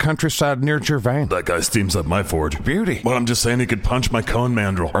move to the countryside near Gervain. That guy steams up my forge. Beauty. Well, I'm just saying he could punch my cone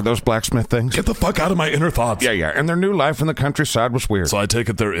mandrel. Are those blacksmith things? Get the fuck out of my inner thoughts. Yeah. And their new life in the countryside was weird. So I take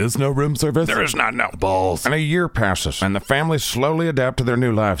it there is no room service? There is not, no. Balls. And a year passes, and the family slowly adapt to their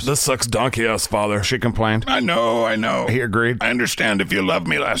new lives. This sucks donkey ass, Father. She complained. I know. He agreed. I understand if you love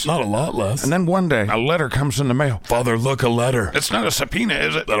me less. Not a lot less. And then one day, a letter comes in the mail. Father, look, a letter. It's not a subpoena,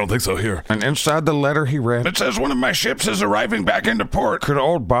 is it? I don't think so. Here. And inside the letter he read, it says one of my ships is arriving back into port. Could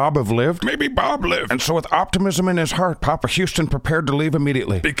old Bob have lived? Maybe Bob lived. And so with optimism in his heart, Papa Houston prepared to leave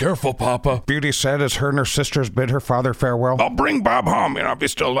immediately. Be careful, Papa. Beauty said as her and her sisters bid her father farewell. I'll bring Bob home, if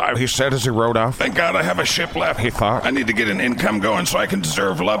he's still alive, he said as he rode off. Thank God I have a ship left, he thought. I need to get an income going so I can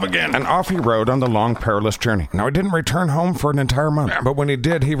deserve love again. And off he rode on the long, perilous journey. Now, he didn't return home for an entire month, but when he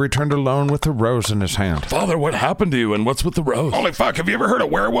did, he returned alone with the rose in his hand. Father, what happened to you, and what's with the rose? Holy fuck, have you ever heard of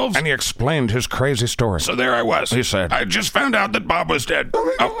werewolves? And he explained his crazy story. So there I was, he said. I just found out that Bob was dead.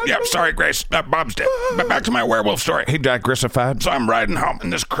 Sorry, Grace. Bob's dead. But back to my werewolf story. He digressified. So I'm riding home,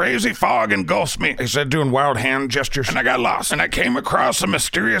 and this crazy fog engulfs me, he said, doing wild hand gestures, and I got lost. And I came across a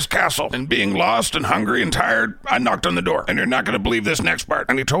mysterious castle, and being lost and hungry and tired, I knocked on the door. And you're not going to believe this next part.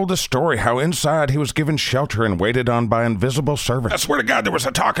 And he told the story how inside he was given shelter and waited on by invisible servants. I swear to God, there was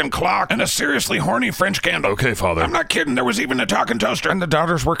a talking clock and a seriously horny French candle. Okay, Father. I'm not kidding. There was even a talking toaster. And the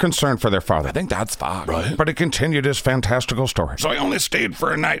daughters were concerned for their father. I think that's fog. Right. But he continued his fantastical story. So I only stayed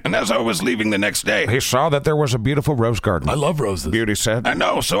for a night. And as I was leaving the next day, he saw that there was a beautiful rose garden. I love roses. Beauty said. I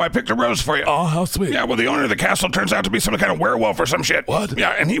know, so I picked a rose for you. Oh, how sweet. Yeah, well, the owner of the castle turns out to be some kind of werewolf or some shit. What? Yeah,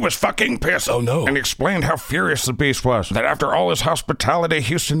 and he was fucking pissed. Oh, no. And he explained how furious the beast was. That after all his hospitality,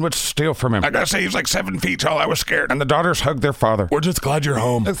 Houston would steal from him. I gotta say, he's like 7 feet tall. I was scared. And the daughters hugged their father. We're just glad you're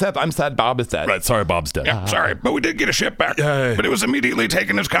home. Except I'm sad Bob is dead. Right, sorry, Bob's dead. Yeah, sorry, but we did get a ship back. Yay. But it was immediately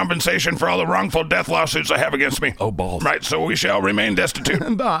taken as compensation for all the wrongful death lawsuits I have against me. Oh, balls. Right, so we shall remain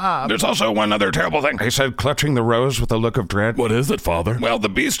destitute. Bob. There's also one other terrible thing, he said, clutching the rose with a look of dread. What is it, Father? Well, the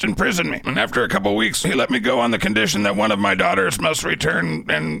beast imprisoned me, and after a couple weeks, he let me go on the condition that one of my daughters must return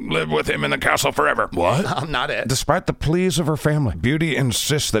and live with him in the castle forever. What? I'm not it. Despite the pleas of her family, Beauty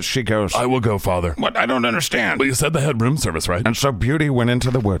insists that she goes. I will go, Father. What? I don't understand. Well, you said they had room service, right? And so Beauty went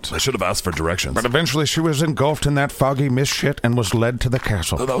into the woods. I should have asked for directions. But eventually she was engulfed in that foggy mist shit and was led to the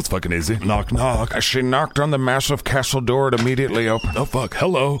castle. Oh, that was fucking easy. Knock, knock. As she knocked on the massive castle door, it immediately opened. Oh, fuck.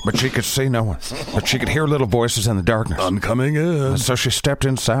 Hello. But she could see no one. But she could hear little voices in the darkness. I'm coming in. And so she stepped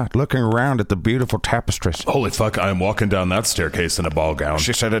inside, looking around at the beautiful tapestries. Holy fuck, I am walking down that staircase in a ball gown.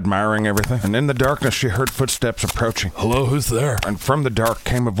 She said, admiring everything. And in the darkness, she heard footsteps approaching. Hello, who's there? And from the dark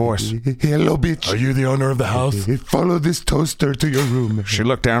came a voice. Hello, bitch. Are you the owner of the house? Follow this toaster to your room. She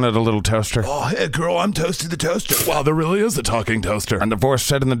looked down at a little toaster. Oh, hey, girl, I'm Toasty the Toaster. Wow, there really is a talking toaster. And the voice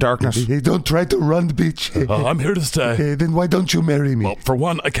said in the darkness, Hey, don't try to run, bitch. I'm here to stay. Then why don't you marry me? Well, for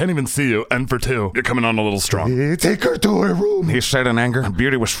one, I can't even see you. And for two, you're coming on a little strong. Take her to her room. He said in anger, and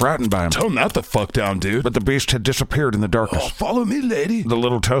Beauty was frightened by him. Tone that the fuck down, dude. But the beast had disappeared in the darkness. Oh, follow me, lady. The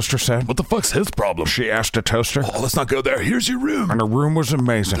little toaster said. What the fuck's his problem? She asked a toaster. Oh, let's not go there. Here's your room. And her room was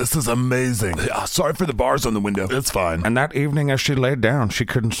amazing. This is amazing. Sorry for the bars on the window. It's fine. And that evening as she laid down, she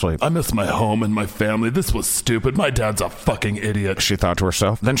couldn't sleep. I miss my home and my family. This was stupid. My dad's a fucking idiot. She thought to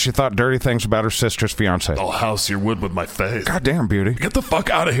herself. Then she thought dirty things about her sister's fiancé. I'll house your wood with my face. Goddamn, Beauty. Get the fuck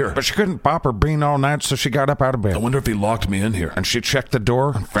out of here. But she couldn't pop her bean all night, so she got up out of bed. I wonder if he locked me in here. And she checked the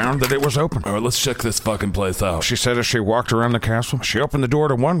door and found that it was open. All right, let's check this fucking place out. She said as she walked around the castle. She opened the door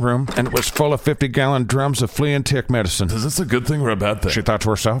to one room, and it was full of 50-gallon drums of flea and tick medicine. Is this a good thing or a bad thing? She thought to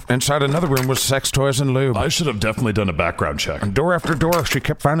herself. Inside another room was sex toys and lube. I should have definitely done a background check. And door after door, she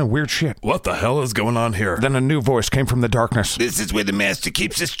kept finding weird shit. What the hell is going on here? Then a new voice came from the darkness. This is where the master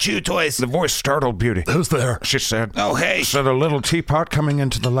keeps his chew toys. The voice startled Beauty. Who's there? She said. Oh, hey. Said a little teapot coming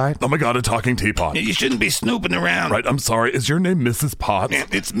into the light. Oh my God, a talking teapot. You shouldn't be snooping around. Right, I'm sorry. Is your name Mrs. Potts?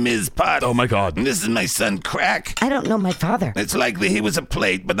 It's Ms. Potts. Oh my God. And this is my son, Crack. I don't know my father. It's likely he was a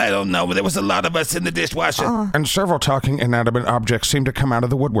plate, but I don't know. There was a lot of us in the dishwasher. Oh. And several talking inanimate objects seemed to come out of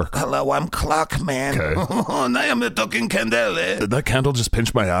the woodwork. Hello, I'm Clockman. Okay. And I am the talking candle. Did that candle just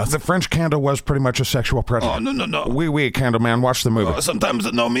pinch my ass? The French candle was pretty much a sexual predator. Oh, no. Oui, Candleman, watch the movie. Sometimes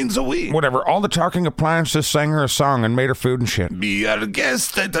a no means a we. Whatever, all the talking appliances sang her a song and made her food and shit. Be our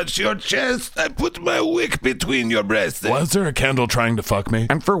guest, I touch your chest, I put my wick between your breasts. Was there a candle trying to fuck me?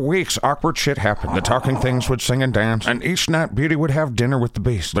 And for weeks, awkward shit happened. The talking things would sing and dance, and each night Beauty would have dinner with the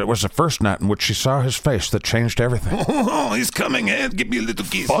beast. But it was the first night in which she saw his face that changed everything. Oh, he's coming, Ed. Give me a little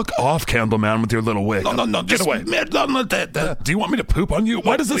kiss. Fuck off, Candleman, with your little wig. No, Get away. Do you want me to poop on you?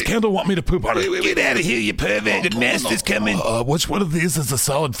 Why does this candle want me to poop on it? Get out of here, you pervert. The master's coming. Which one of these is a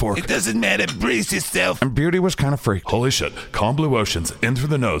solid fork? It doesn't matter. Brace yourself. And Beauty was kind of freaked. Holy shit. Calm blue oceans. In through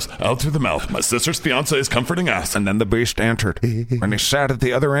the nose, out through the mouth. My sister's fiance's comforting ass. And then the beast entered. And he sat at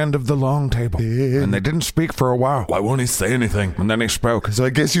the other end of the long table. And they didn't speak for a while. Why won't he say anything? And then he spoke. So I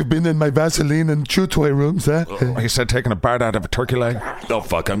guess you've been in my Vaseline and chew toy rooms, huh? He said, taking a bite out of a turkey leg. Oh,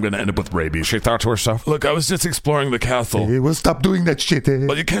 fuck. I'm going to end up with rabies. She thought to herself, look, I was just exploring the castle. Well, stop doing that shit,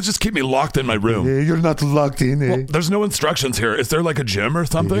 Well, you can't just keep me locked in my room. You're not locked in, Well, there's no instructions here. Is there like a gym or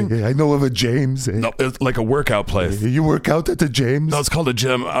something? I know of a James. No, it's like a workout place. You work out at the James? No, it's called a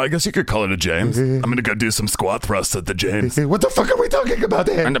gym. I guess you could call it a James. I'm going to go do some squat thrusts at the James. What the fuck are we talking about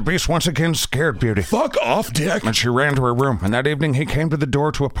here? And the beast once again scared Beauty. Fuck off, dick. And she ran to her room. And that evening he came to the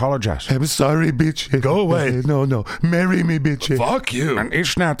door to apologize. I'm sorry, bitch. Go away. No. Marry me, bitch. Fuck you. And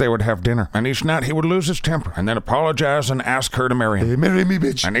each night they would have dinner. And each night he would lose his temper. And then apologize and ask her to marry him. Marry me,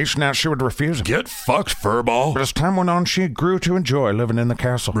 bitch. And each night she would refuse him. Get fucked, furball. But as time went on, she grew to enjoy living in the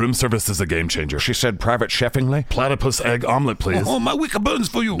castle. Room service is a game changer. She said private chefingly, platypus egg omelet, please. Oh, my wicker bones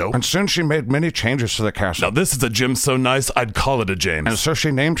for you. Nope. And soon she made many changes to the castle. Now this is a gym so nice, I'd call it a James. And so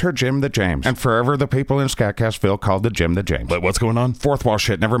she named her gym the James. And forever the people in Scatcastville called the gym the James. Wait, what's going on? Fourth wall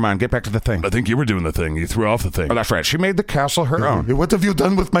shit. Never mind. Get back to the thing. I think you were doing the thing. You threw off the thing. Oh, that's right. She made the castle her own. What have you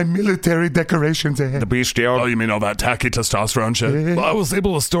done with my military decorations? The beast yelled. Oh, you mean all that tacky testosterone shit? Well, I was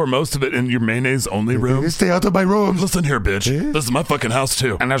able to store most of it in your mayonnaise-only room. Stay out of my room. Listen here, bitch. This is my fucking house,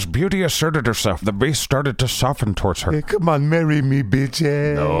 too. And as Beauty asserted herself, the beast started to soften towards her. Come on, marry me, bitch.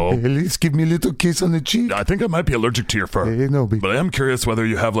 No. At least give me a little kiss on the cheek. I think I might be allergic to your fur. No, bitch. But I am curious whether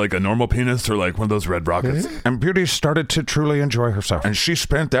you have like a normal penis or like one of those red rockets. And Beauty started to truly enjoy herself. And she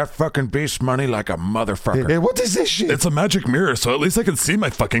spent that fucking beast money like a motherfucker. What is this shit? It's a magic mirror, so at least I can see my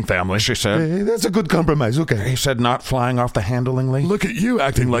fucking family, she said. That's a good compromise, okay. He said, not flying off the handlingly. Look at you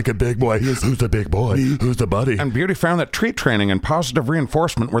acting like a big boy. Yes. Who's the big boy? Me. Who's the buddy? And Beauty found that treat training and positive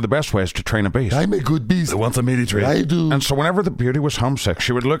reinforcement were the best ways to train a beast. I'm a good beast. Who wants a meaty treat? I do. And so whenever the Beauty was homesick,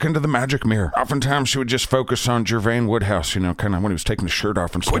 she would look into the magic mirror. Oftentimes she would just focus on Gervain Woodhouse, you know, kind of when he was taking his shirt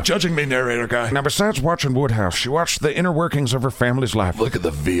off and stuff. Quit judging me, narrator guy. Now, besides watching Woodhouse, she watched the inner workings of her family's life. Look at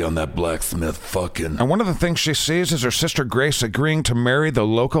the V on that blacksmith fucking. And one of the things she sees is her sister Grace agreeing to marry the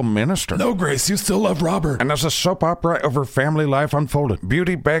local minister. No, Grace, you still love Robert. And as a soap opera of her family life unfolded,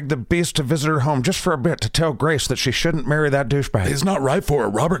 Beauty begged the beast to visit her home just for a bit to tell Grace that she shouldn't marry that douchebag. He's not right for her.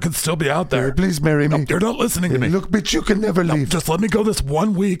 Robert could still be out there. Please marry me. No, you're not listening to me. Look, bitch, you can never leave. Just let me go this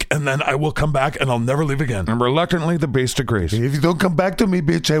 1 week, and then I will come back, and I'll never leave again. And reluctantly, the beast agrees. If you don't come back to me,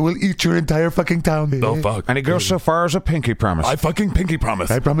 bitch, I will eat your entire fucking town. Oh, fuck. And he goes so far as a pinky promise. I fucking pinky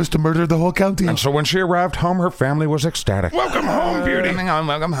promise. I promise to murder the whole county. And so when she arrived home, her family was ecstatic. Welcome home, Beauty.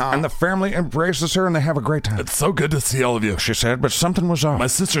 Welcome home. And the family embraces her and they have a great time. It's so good to see all of you, She said, but something was off. My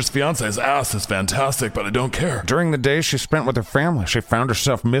sister's fiance's ass is fantastic, but I don't care. During the days she spent with her family, she found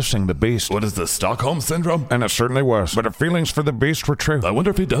herself missing the beast. What is this, Stockholm Syndrome? And it certainly was. But her feelings for the beast were true. I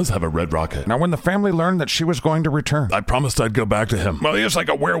wonder if he does have a red rocket. Now, when the family learned that she was going to return, I promised I'd go back to him. Well, he is like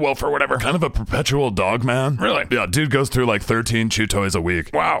a werewolf or whatever. Kind of a perpetual dog man. Really? Yeah, dude goes through like 13 chew toys a week.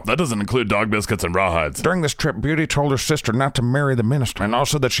 Wow. That doesn't include dog biscuits and rawhides. during this trip, Beauty told her sister not to marry the minister, and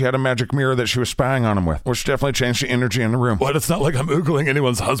also that she had a magic mirror that she was spying on him with, which definitely changed the energy in the room. What? It's not like I'm oogling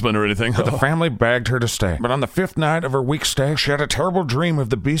anyone's husband or anything. But the family begged her to stay. But on the 5th night of her week stay, she had a terrible dream of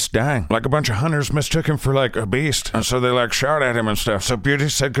the beast dying. Like a bunch of hunters mistook him for like a beast, and so they like shot at him and stuff. So Beauty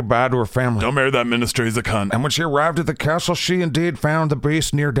said goodbye to her family. Don't marry that minister, he's a cunt. And when she arrived at the castle, she indeed found the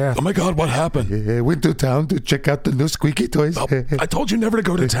beast near death. Oh my god, what happened? I went to town to check out the new squeaky toys. Oh, I told you never to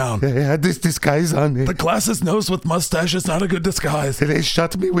go to town. I had this disguise on. The glasses nose with mustache is not a good disguise. They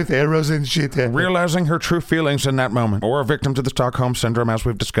shot me with arrows and shit. Realizing her true feelings in that moment, or a victim to the Stockholm Syndrome as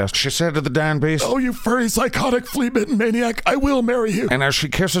we've discussed, she said to the dying beast, "Oh, you furry, psychotic, flea-bitten maniac, I will marry you." And as she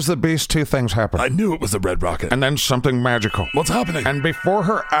kisses the beast, 2 things happen. I knew it was a red rocket. And then something magical. What's happening? And before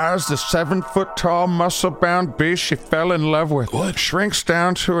her eyes, the 7-foot-tall, muscle-bound beast she fell in love with shrinks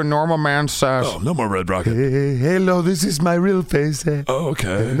down to a normal man's size. Oh, no more red rocket. Hello, this is my real face. Oh,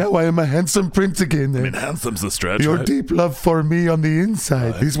 okay. Now I am a handsome prince again. I mean, handsome's the stretch, Your right? deep love for me on the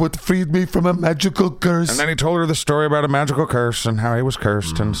inside is what freed me from a magical curse. And then he told her the story about a magical curse and how he was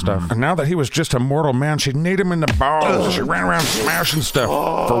cursed and stuff. And now that he was just a mortal man, she'd kneed him in the balls. She ran around smashing stuff.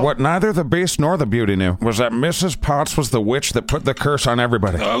 For what neither the beast nor the beauty knew was that Mrs. Potts was the witch that put the curse on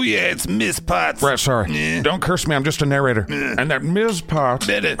everybody. Oh, yeah, it's Miss Potts. Right, sorry. Yeah. Don't curse me, I'm just a narrator. And that Ms. Potts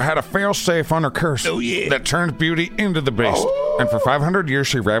Bet it. had a fail-safe on her curse Oh, yeah. that turned Beauty into the beast. And for 500 years,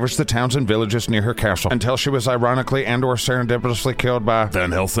 she ravaged the towns and villages near her castle until she was ironically and or serendipitously killed by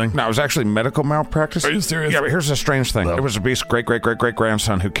Van Helsing? No, it was actually medical malpractice. Are you serious? Yeah, but here's the strange thing. No. It was the beast's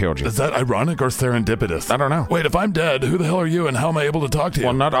great-great-great-great-grandson who killed you. Is that ironic or serendipitous? I don't know. Wait, if I'm dead, who the hell are you and how am I able to talk to you?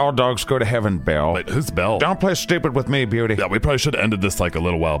 Well, not all dogs go to heaven, Belle. Wait, who's Belle? Don't play stupid with me, Beauty. Yeah, we probably should have ended this like a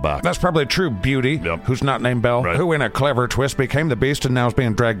little while back. That's probably true, Beauty, who's not named Belle, Right. who in a clever twist became the beast and now is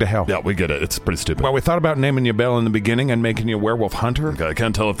being dragged to hell. Yeah, we get it. It's pretty stupid. Well, we thought about naming you Belle in the beginning and making you a werewolf hunter. Okay, I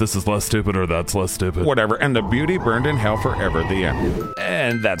can't tell if this is less stupid or that's less stupid. Whatever, and the Beauty burned in hell forever, the end.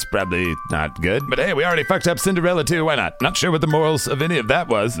 And that's probably not good. But hey, we already fucked up Cinderella too, why not? Not sure what the morals of any of that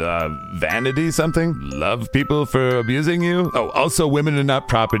was. Vanity something? Love people for abusing you? Oh, also women are not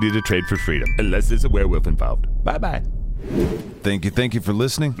property to trade for freedom, unless there's a werewolf involved. Bye-bye. Thank you for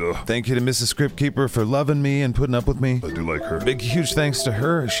listening. Thank you to Mrs. Script Keeper for loving me and putting up with me. I do like her. Big, huge thanks to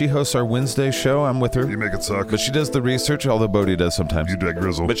her. She hosts our Wednesday show. I'm with her. You make it suck. But she does the research, although Bodie does sometimes. You drag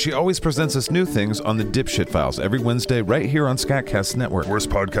Grizzle. But she always presents us new things on the Dipshit Files every Wednesday right here on SKATCAST Network. Worst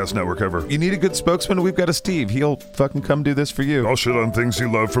podcast network ever. You need a good spokesman? We've got a Steve. He'll fucking come do this for you. I'll shit on things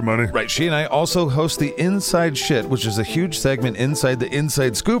you love for money. Right, she and I also host the Inside Shit, which is a huge segment inside the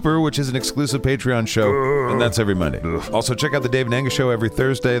Inside Scooper, which is an exclusive Patreon show, and that's every Monday. Also, check out the Dave and Angus Show every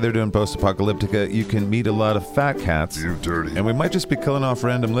Thursday. They're doing Post-Apocalyptica. You can meet a lot of fat cats. You dirty. And we might just be killing off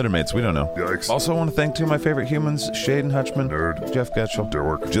random littermates. We don't know. Yikes. Also, I want to thank two of my favorite humans, Shaden Hutchman, Nerd, Jeff Getchell,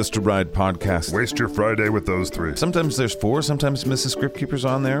 Dork, Just a Ride podcast. Waste your Friday with those three. Sometimes there's four. Sometimes Mrs. Script Keeper's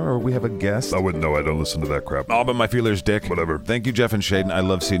on there, or we have a guest. I wouldn't know. I don't listen to that crap. All but my feeler's dick. Whatever. Thank you, Jeff and Shaden. I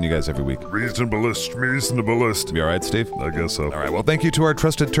love seeing you guys every week. Reasonablest. You all right, Steve? I guess so. All right, well, thank you to our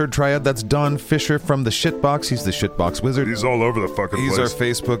trusted turd triad. That's Don Fisher from the Shitbox. He's the Shitbox Wizard. He's all over the fucking He's place. our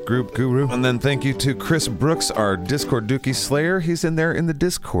Facebook group guru. And then thank you to Chris Brooks, our Discord Dookie Slayer. He's in there in the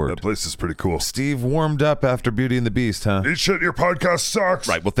Discord. That place is pretty cool. Steve warmed up after Beauty and the Beast, huh? Eat shit, your podcast sucks.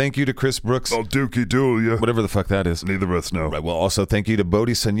 Right, well, thank you to Chris Brooks. I'll dookie dool you. Whatever the fuck that is. Neither of us know. Right, well, also thank you to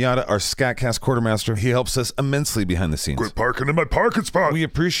Bodhi Sunyata, our SKATCAST quartermaster. He helps us immensely behind the scenes. Quit parking in my parking spot. We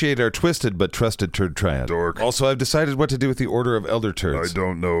appreciate our twisted but trusted turd triad. Dork. Also, I've decided what to do with the Order of Elder Turds. I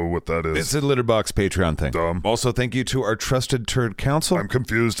don't know what that is. It's a Litterbox Patreon thing. Dumb. Also, thank you to our trusted turd council. I'm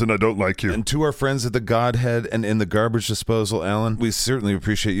confused and I don't like you. And to our friends at the Godhead and in the garbage disposal, Alan. We certainly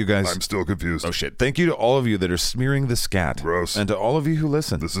appreciate you guys. I'm still confused. Oh shit. Thank you to all of you that are smearing the scat. Gross. And to all of you who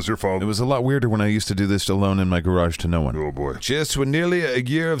listen. This is your fault. It was a lot weirder when I used to do this alone in my garage to no one. Oh boy. Cheers to nearly a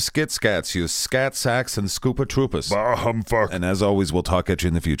year of SKATS, you scat sacks and scooper troopers. Bah humfuck. And as always, we'll talk at you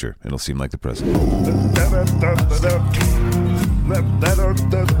in the future. It'll seem like the present.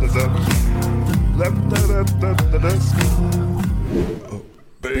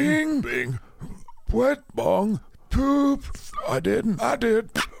 Bing, bing. What? Bong. Poop. I did. God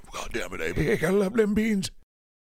damn it, Abe. Hey, I love them beans.